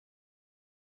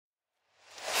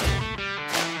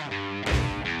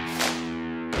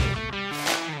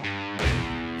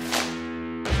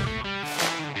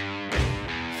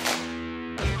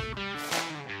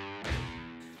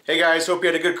Hey guys, hope you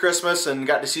had a good Christmas and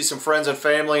got to see some friends and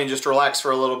family and just relax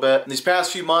for a little bit. In these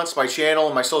past few months, my channel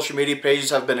and my social media pages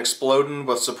have been exploding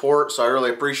with support, so I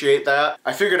really appreciate that.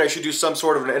 I figured I should do some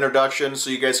sort of an introduction so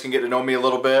you guys can get to know me a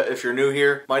little bit if you're new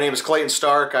here. My name is Clayton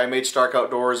Stark. I made Stark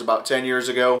Outdoors about 10 years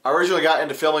ago. I originally got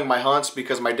into filming my hunts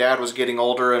because my dad was getting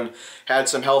older and had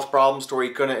some health problems to where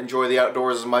he couldn't enjoy the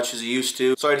outdoors as much as he used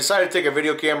to. So I decided to take a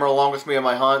video camera along with me on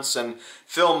my hunts and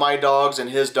film my dogs and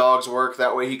his dogs' work.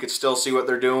 That way he could still see what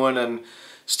they're doing and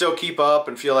still keep up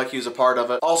and feel like he was a part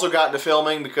of it. Also got into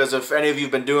filming because if any of you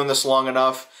have been doing this long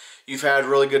enough, you've had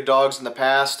really good dogs in the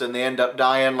past and they end up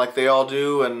dying like they all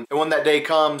do, and when that day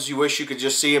comes you wish you could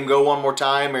just see them go one more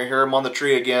time or hear them on the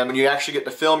tree again. When you actually get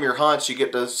to film your hunts, you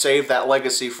get to save that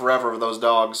legacy forever of those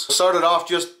dogs. It started off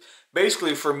just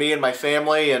basically for me and my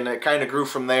family, and it kind of grew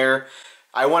from there.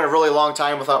 I went a really long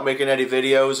time without making any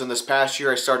videos, and this past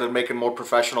year I started making more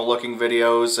professional looking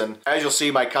videos, and as you'll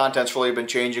see, my content's really been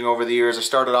changing over the years. I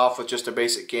started off with just a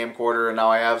basic camcorder, and now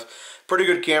I have pretty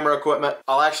good camera equipment.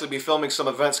 I'll actually be filming some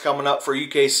events coming up for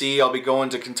UKC. I'll be going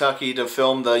to Kentucky to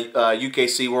film the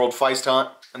UKC World Feist Hunt.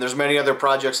 And there's many other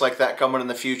projects like that coming in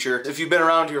the future. If you've been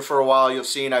around here for a while, you've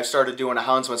seen I've started doing a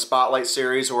Houndsman Spotlight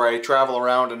series where I travel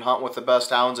around and hunt with the best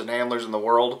hounds and handlers in the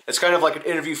world. It's kind of like an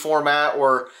interview format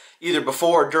where either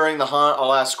before or during the hunt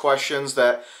I'll ask questions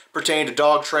that pertain to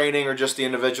dog training or just the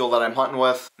individual that I'm hunting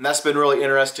with. And that's been really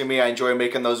interesting to me. I enjoy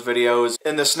making those videos.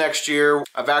 In this next year,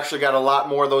 I've actually got a lot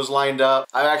more of those lined up.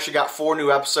 I've actually got 4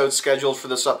 new episodes scheduled for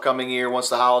this upcoming year once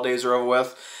the holidays are over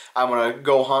with. I'm going to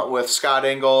go hunt with Scott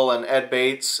Engel and Ed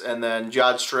Bates, and then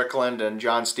Jod Strickland and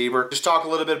John Stieber. Just talk a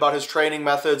little bit about his training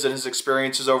methods and his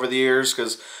experiences over the years,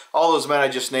 because all those men I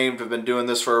just named have been doing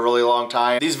this for a really long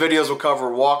time. These videos will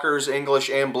cover walkers, English,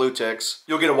 and blue ticks.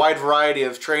 You'll get a wide variety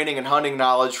of training and hunting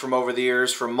knowledge from over the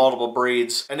years from multiple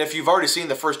breeds. And if you've already seen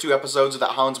the first 2 episodes of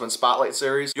that Houndsman Spotlight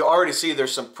series, you'll already see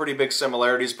there's some pretty big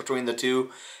similarities between the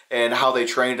two and how they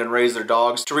trained and raised their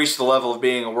dogs to reach the level of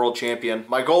being a world champion.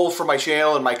 My goal for my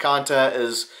channel and my content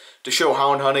is to show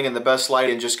hound hunting in the best light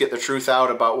and just get the truth out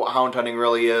about what hound hunting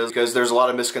really is, because there's a lot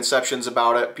of misconceptions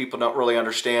about it. People don't really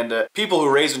understand it. People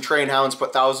who raise and train hounds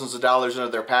put thousands of dollars into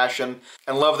their passion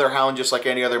and love their hound just like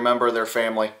any other member of their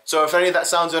family. So if any of that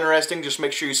sounds interesting, just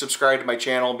make sure you subscribe to my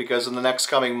channel, because in the next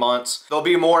coming months there'll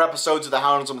be more episodes of the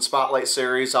Houndsman Spotlight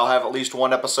series. I'll have at least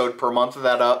 1 episode per month of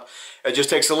that up. It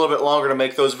just takes a little bit longer to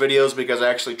make those videos because I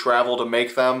actually travel to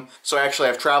make them. So I actually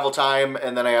have travel time,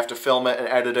 and then I have to film it and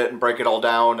edit it and break it all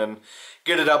down and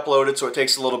get it uploaded, so it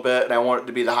takes a little bit, and I want it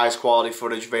to be the highest quality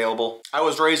footage available. I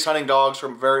was raised hunting dogs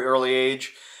from a very early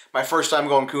age. My first time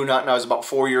going coon hunting, I was about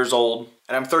 4 years old.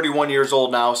 And I'm 31 years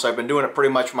old now, so I've been doing it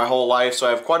pretty much my whole life, so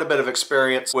I have quite a bit of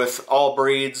experience with all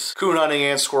breeds, coon hunting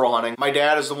and squirrel hunting. My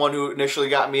dad is the one who initially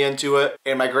got me into it,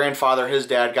 and my grandfather, his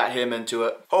dad, got him into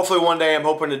it. Hopefully one day I'm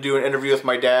hoping to do an interview with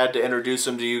my dad to introduce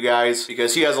him to you guys,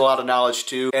 because he has a lot of knowledge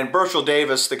too. And Burchell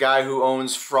Davis, the guy who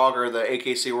owns Frogger, the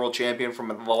AKC World Champion from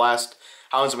the last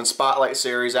Houndsman Spotlight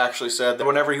series, actually said that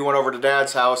whenever he went over to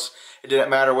Dad's house, it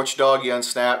didn't matter which dog you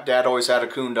unsnapped, Dad always had a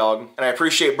coon dog. And I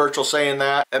appreciate Burchell saying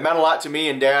that. It meant a lot to me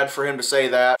and Dad for him to say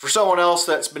that. For someone else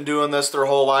that's been doing this their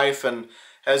whole life and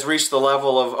has reached the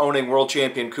level of owning world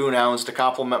champion coon hounds, to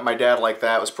compliment my dad like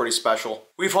that was pretty special.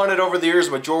 We've hunted over the years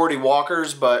majority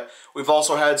walkers, but we've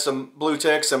also had some blue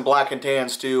ticks and black and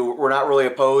tans too. We're not really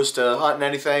opposed to hunting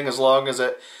anything as long as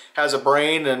it has a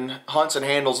brain and hunts and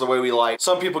handles the way we like.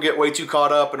 Some people get way too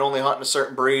caught up and only hunting a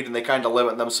certain breed, and they kind of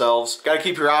limit themselves. Got to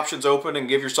keep your options open and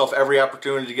give yourself every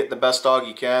opportunity to get the best dog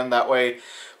you can. That way,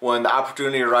 when the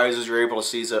opportunity arises, you're able to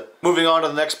seize it. Moving on to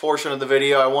the next portion of the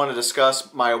video, I want to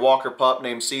discuss my walker pup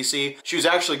named Cece. She was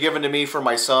actually given to me for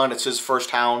my son. It's his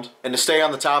first hound. And to stay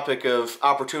on the topic of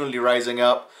opportunity rising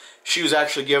up, she was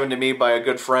actually given to me by a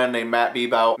good friend named Matt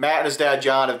Bebout. Matt and his dad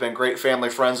John have been great family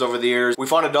friends over the years. We've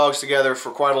hunted dogs together for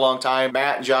quite a long time.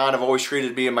 Matt and John have always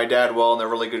treated me and my dad well, and they're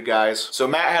really good guys. So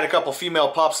Matt had a couple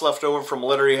female pups left over from a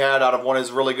litter he had out of one of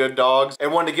his really good dogs,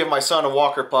 and wanted to give my son a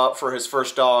walker pup for his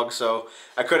first dog, so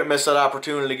I couldn't miss that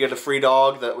opportunity to get a free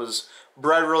dog that was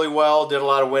bred really well, did a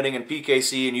lot of winning in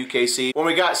PKC and UKC. When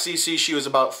we got Cece, she was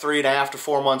about 3.5 to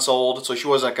 4 months old, so she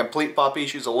wasn't a complete puppy.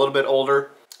 She was a little bit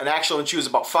older. And actually, when she was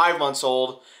about 5 months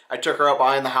old, I took her out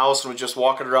behind the house and was just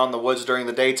walking around the woods during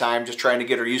the daytime, just trying to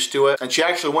get her used to it. And she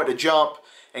actually went to jump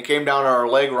and came down on her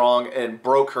leg wrong and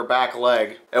broke her back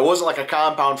leg. It wasn't like a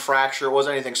compound fracture, it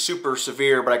wasn't anything super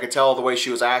severe, but I could tell the way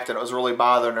she was acting, it was really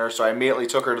bothering her, so I immediately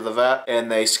took her to the vet, and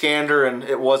they scanned her, and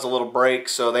it was a little break,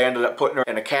 so they ended up putting her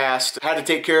in a cast. Had to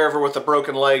take care of her with a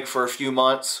broken leg for a few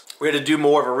months. We had to do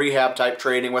more of a rehab type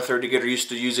training with her to get her used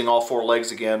to using all 4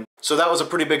 legs again. So that was a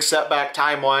pretty big setback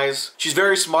time-wise. She's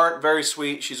very smart, very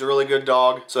sweet. She's a really good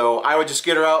dog. So I would just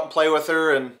get her out and play with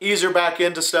her and ease her back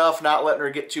into stuff, not letting her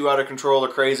get too out of control or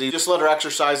crazy. Just let her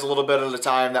exercise a little bit at a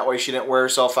time. That way she didn't wear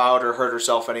herself out or hurt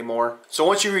herself anymore. So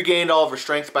once she regained all of her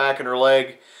strength back in her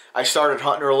leg, I started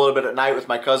hunting her a little bit at night with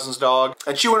my cousin's dog.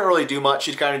 And she wouldn't really do much.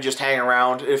 She'd kind of just hang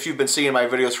around. If you've been seeing my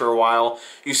videos for a while,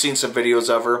 you've seen some videos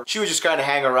of her. She would just kind of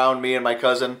hang around me and my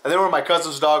cousin. And then when my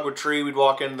cousin's dog would tree, we'd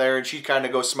walk in there and she'd kind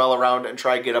of go smell around it and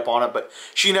try to get up on it. But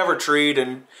she never treed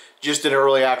and just didn't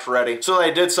really act ready. So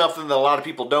I did something that a lot of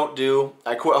people don't do.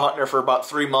 I quit hunting her for about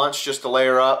 3 months just to lay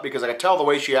her up because I could tell the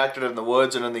way she acted in the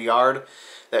woods and in the yard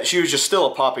that she was just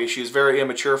still a puppy. She was very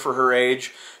immature for her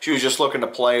age. She was just looking to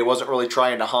play, wasn't really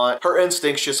trying to hunt. Her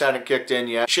instincts just hadn't kicked in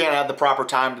yet. She hadn't had the proper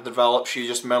time to develop. She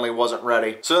just mentally wasn't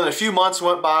ready. So then a few months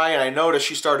went by and I noticed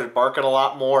she started barking a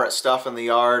lot more at stuff in the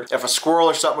yard. If a squirrel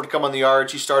or something would come in the yard,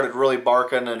 she started really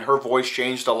barking and her voice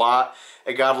changed a lot.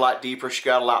 It got a lot deeper, she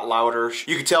got a lot louder.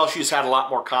 You could tell she just had a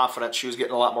lot more confidence, she was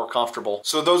getting a lot more comfortable.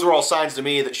 So those were all signs to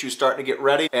me that she was starting to get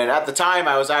ready. And at the time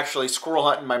I was actually squirrel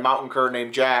hunting my mountain cur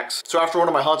named Jax. So after one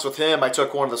of my hunts with him, I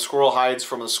took one of the squirrel hides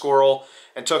from the squirrel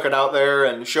and took it out there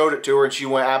and showed it to her and she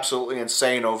went absolutely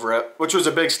insane over it, which was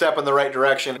a big step in the right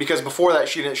direction because before that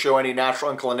she didn't show any natural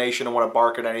inclination to want to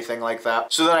bark at anything like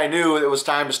that. So then I knew it was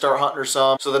time to start hunting her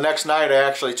some. So the next night I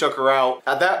actually took her out.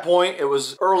 At that point it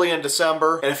was early in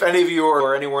December, and if any of you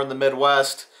are anywhere in the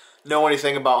Midwest know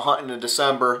anything about hunting in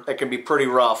December, it can be pretty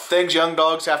rough. Things young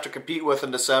dogs have to compete with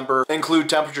in December include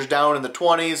temperatures down in the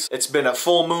 20s. It's been a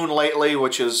full moon lately,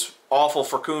 which is awful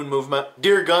for coon movement.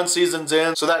 Deer gun season's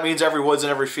in, so that means every woods and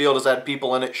every field has had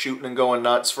people in it shooting and going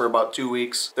nuts for about 2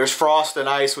 weeks. There's frost and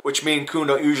ice, which mean coon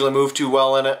don't usually move too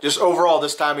well in it. Just overall,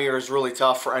 this time of year is really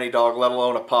tough for any dog, let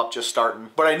alone a pup just starting.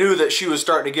 But I knew that she was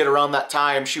starting to get around that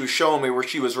time. She was showing me where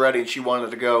she was ready and she wanted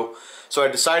to go. So I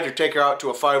decided to take her out to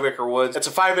a 5-acre woods. It's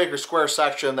a 5-acre square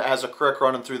section that has a creek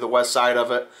running through the west side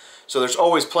of it. So there's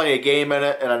always plenty of game in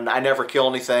it, and I never kill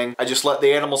anything. I just let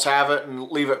the animals have it and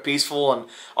leave it peaceful, and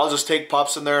I'll just take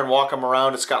pups in there and walk them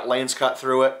around. It's got lanes cut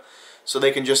through it, so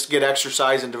they can just get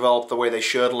exercise and develop the way they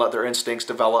should and let their instincts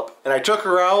develop. And I took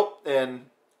her out, and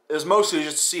it was mostly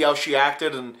just to see how she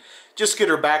acted and just get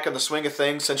her back in the swing of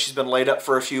things since she's been laid up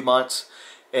for a few months.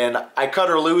 And I cut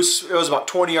her loose. It was about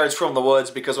 20 yards from the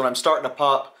woods because when I'm starting a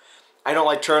pup, I don't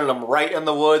like turning them right in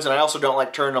the woods, and I also don't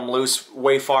like turning them loose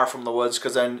way far from the woods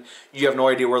because then you have no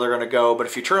idea where they're going to go. But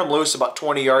if you turn them loose about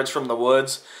 20 yards from the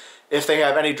woods, if they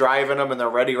have any drive in them and they're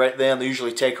ready right then, they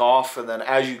usually take off, and then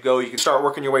as you go, you can start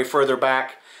working your way further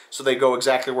back so they go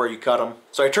exactly where you cut them.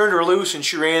 So I turned her loose and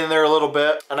she ran in there a little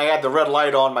bit, and I had the red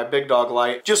light on, my big dog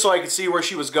light, just so I could see where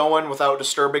she was going without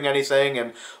disturbing anything,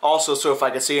 and also so if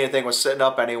I could see anything was sitting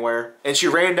up anywhere. And she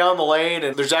ran down the lane,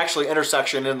 and there's actually an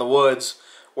intersection in the woods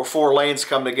where 4 lanes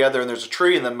come together and there's a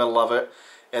tree in the middle of it,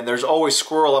 and there's always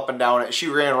squirrel up and down it. She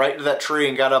ran right into that tree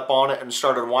and got up on it and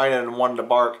started whining and wanted to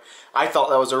bark. I thought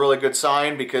that was a really good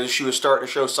sign because she was starting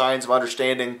to show signs of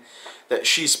understanding that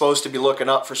she's supposed to be looking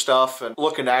up for stuff and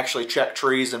looking to actually check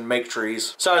trees and make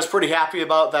trees. So I was pretty happy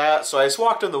about that. So I just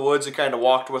walked in the woods and kind of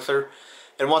walked with her.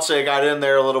 And once I got in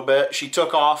there a little bit, she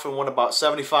took off and went about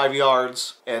 75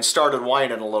 yards and started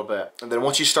whining a little bit. And then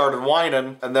once she started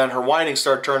whining, and then her whining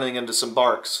started turning into some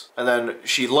barks. And then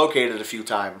she located a few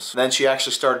times. And then she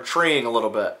actually started treeing a little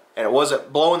bit. And it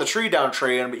wasn't blowing the tree down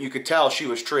treeing, but you could tell she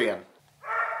was treeing.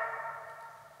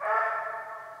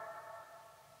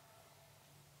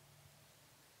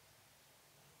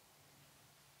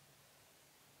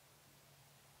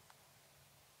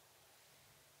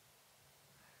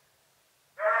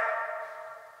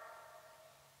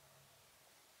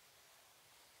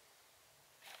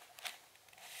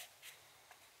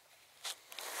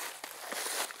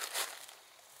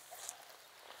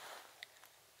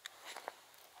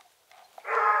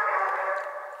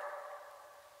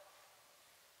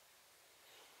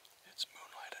 It's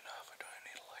moonlight enough, I don't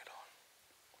need a light on.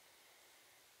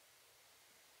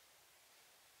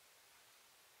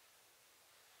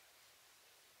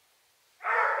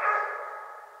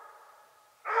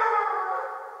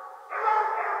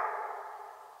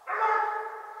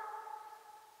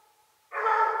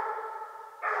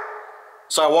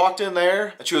 So I walked in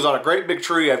there, and she was on a great big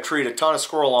tree I've treed a ton of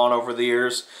squirrel on over the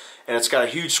years, and it's got a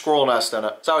huge squirrel nest in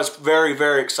it. So I was very,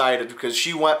 very excited because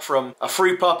she went from a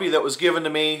free puppy that was given to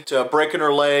me to breaking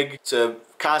her leg to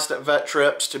constant vet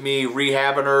trips to me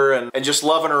rehabbing her and just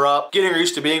loving her up, getting her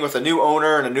used to being with a new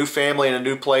owner and a new family and a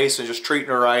new place and just treating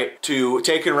her right, to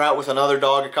taking her out with another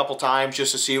dog a couple times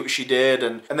just to see what she did,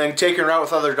 and then taking her out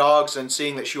with other dogs and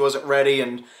seeing that she wasn't ready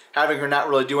and having her not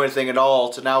really do anything at all,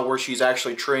 to now where she's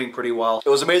actually treeing pretty well. It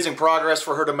was amazing progress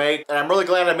for her to make, and I'm really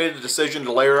glad I made the decision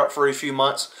to lay her up for a few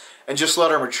months and just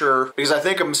let her mature, because I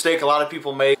think a mistake a lot of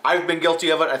people make, I've been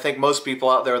guilty of it, I think most people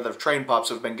out there that have trained pups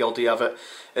have been guilty of it,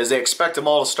 is they expect them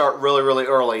all to start really, really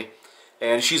early.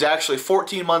 And she's actually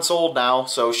 14 months old now,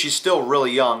 so she's still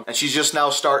really young, and she's just now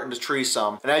starting to tree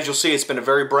some. And as you'll see, it's been a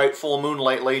very bright full moon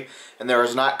lately, and there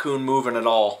is not Coon moving at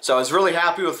all. So I was really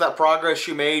happy with that progress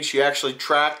she made. She actually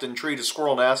tracked and treed a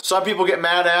squirrel nest. Some people get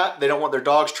mad at, they don't want their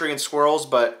dogs treeing squirrels,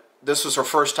 but this was her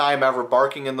first time ever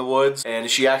barking in the woods, and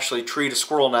she actually treed a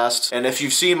squirrel nest. And if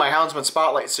you've seen my Houndsman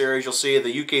Spotlight series, you'll see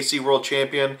the UKC World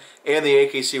Champion and the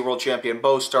AKC World Champion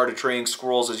both started treeing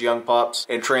squirrels as young pups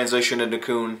and transitioned into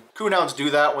coon. Coonhounds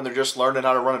do that when they're just learning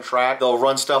how to run a track. They'll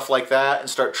run stuff like that and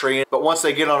start treeing. But once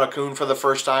they get on a coon for the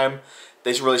first time,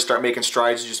 they really start making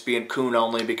strides to just being coon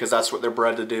only, because that's what they're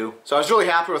bred to do. So I was really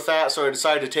happy with that, so I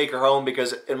decided to take her home,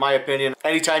 because in my opinion,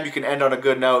 anytime you can end on a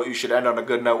good note, you should end on a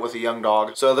good note with a young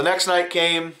dog. So the next night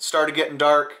came, started getting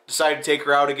dark, decided to take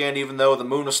her out again even though the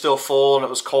moon was still full and it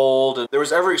was cold, and there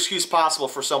was every excuse possible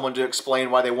for someone to explain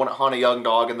why they wouldn't hunt a young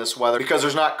dog in this weather, because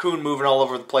there's not coon moving all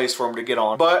over the place for them to get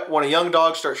on. But when a young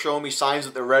dog starts showing me signs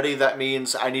that they're ready, that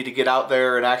means I need to get out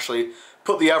there and actually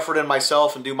put the effort in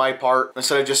myself and do my part,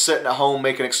 instead of just sitting at home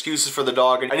making excuses for the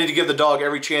dog. And I need to give the dog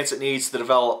every chance it needs to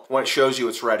develop when it shows you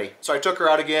it's ready. So I took her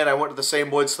out again. I went to the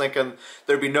same woods thinking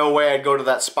there'd be no way I'd go to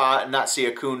that spot and not see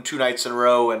a coon 2 nights in a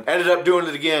row, and ended up doing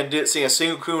it again. Didn't see a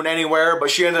single coon anywhere, but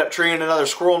she ended up treeing another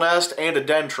squirrel nest and a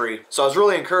den tree. So I was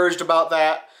really encouraged about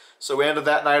that. So we ended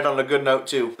that night on a good note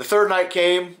too. The third night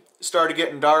came, started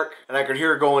getting dark, and I could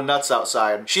hear her going nuts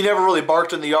outside. She never really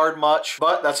barked in the yard much,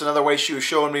 but that's another way she was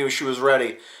showing me when she was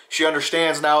ready. She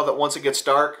understands now that once it gets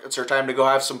dark, it's her time to go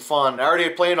have some fun. I already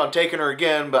had planned on taking her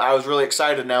again, but I was really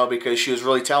excited now because she was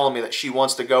really telling me that she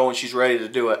wants to go and she's ready to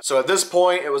do it. So at this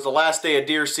point, it was the last day of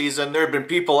deer season. There had been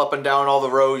people up and down all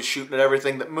the roads shooting at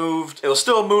everything that moved. It was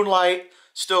still moonlight,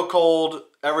 still cold,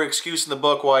 every excuse in the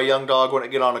book why a young dog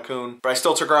wouldn't get on a coon. But I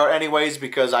still took her out anyways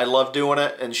because I love doing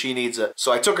it and she needs it.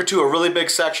 So I took her to a really big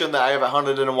section that I haven't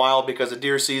hunted in a while because of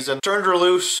deer season. Turned her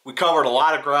loose. We covered a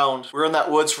lot of ground. We were in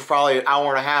that woods for probably an hour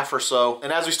and a half or so.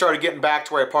 And as we started getting back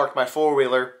to where I parked my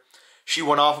four-wheeler, she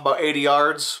went off about 80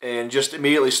 yards and just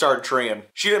immediately started treeing.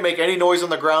 She didn't make any noise on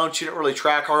the ground. She didn't really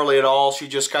track hardly at all. She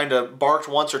just kind of barked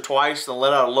once or twice and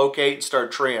let out a locate and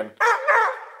started treeing.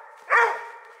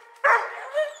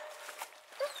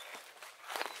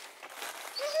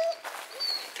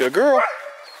 Good girl.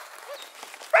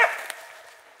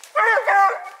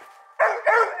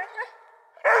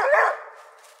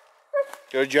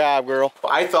 Good job, girl.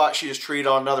 I thought she just treed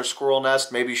on another squirrel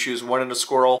nest. Maybe she was winning a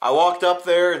squirrel. I walked up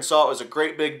there and saw it was a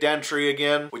great big den tree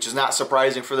again, which is not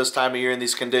surprising for this time of year in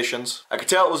these conditions. I could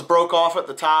tell it was broke off at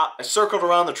the top. I circled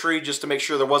around the tree just to make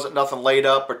sure there wasn't nothing laid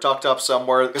up or tucked up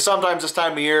somewhere, because sometimes this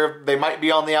time of year they might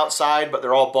be on the outside, but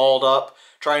they're all balled up,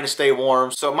 trying to stay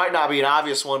warm. So it might not be an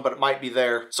obvious one, but it might be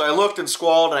there. So I looked and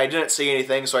squalled and I didn't see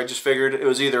anything, so I just figured it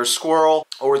was either a squirrel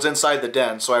or it was inside the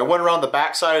den. So I went around the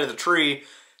back side of the tree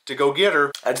to go get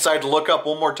her. I decided to look up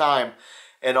one more time,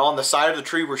 and on the side of the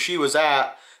tree where she was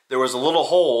at, there was a little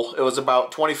hole. It was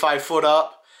about 25 foot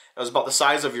up. It was about the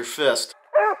size of your fist.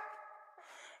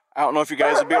 I don't know if you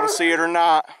guys will be able to see it or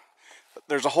not, but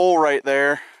there's a hole right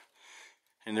there,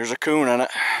 and there's a coon in it.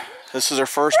 This is her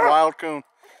first wild coon.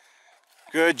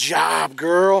 Good job,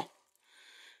 girl.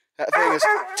 That thing is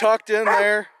tucked in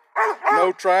there.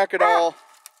 No track at all.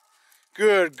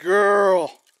 Good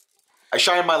girl. I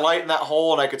shined my light in that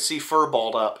hole and I could see fur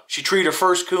balled up. She treed her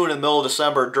first coon in the middle of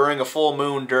December during a full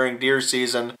moon during deer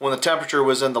season when the temperature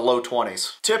was in the low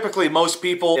 20s. Typically, most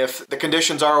people, if the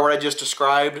conditions are what I just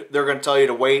described, they're going to tell you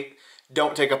to wait.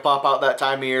 Don't take a pup out that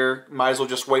time of year. Might as well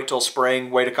just wait till spring,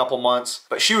 wait a couple months.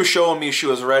 But she was showing me she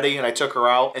was ready, and I took her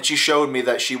out, and she showed me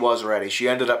that she was ready. She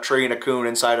ended up treeing a coon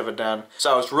inside of a den.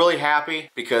 So I was really happy,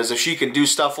 because if she can do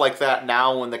stuff like that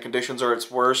now when the conditions are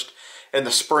its worst, in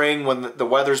the spring when the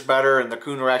weather's better and the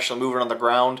coon are actually moving on the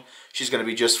ground, she's going to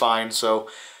be just fine. So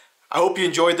I hope you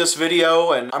enjoyed this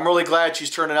video, and I'm really glad she's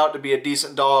turning out to be a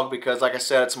decent dog because, like I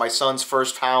said, it's my son's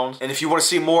first hound. And if you want to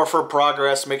see more of her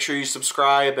progress, make sure you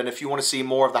subscribe. And if you want to see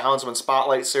more of the Houndsman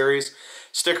Spotlight series,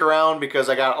 stick around because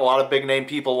I got a lot of big name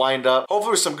people lined up.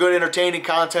 Hopefully with some good entertaining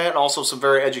content and also some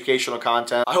very educational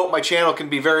content. I hope my channel can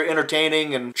be very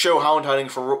entertaining and show hound hunting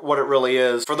for what it really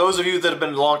is. For those of you that have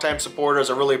been longtime supporters,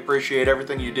 I really appreciate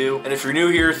everything you do. And if you're new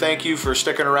here, thank you for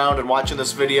sticking around and watching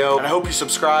this video. And I hope you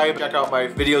subscribe, check out my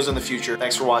videos in the future.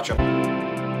 Thanks for watching.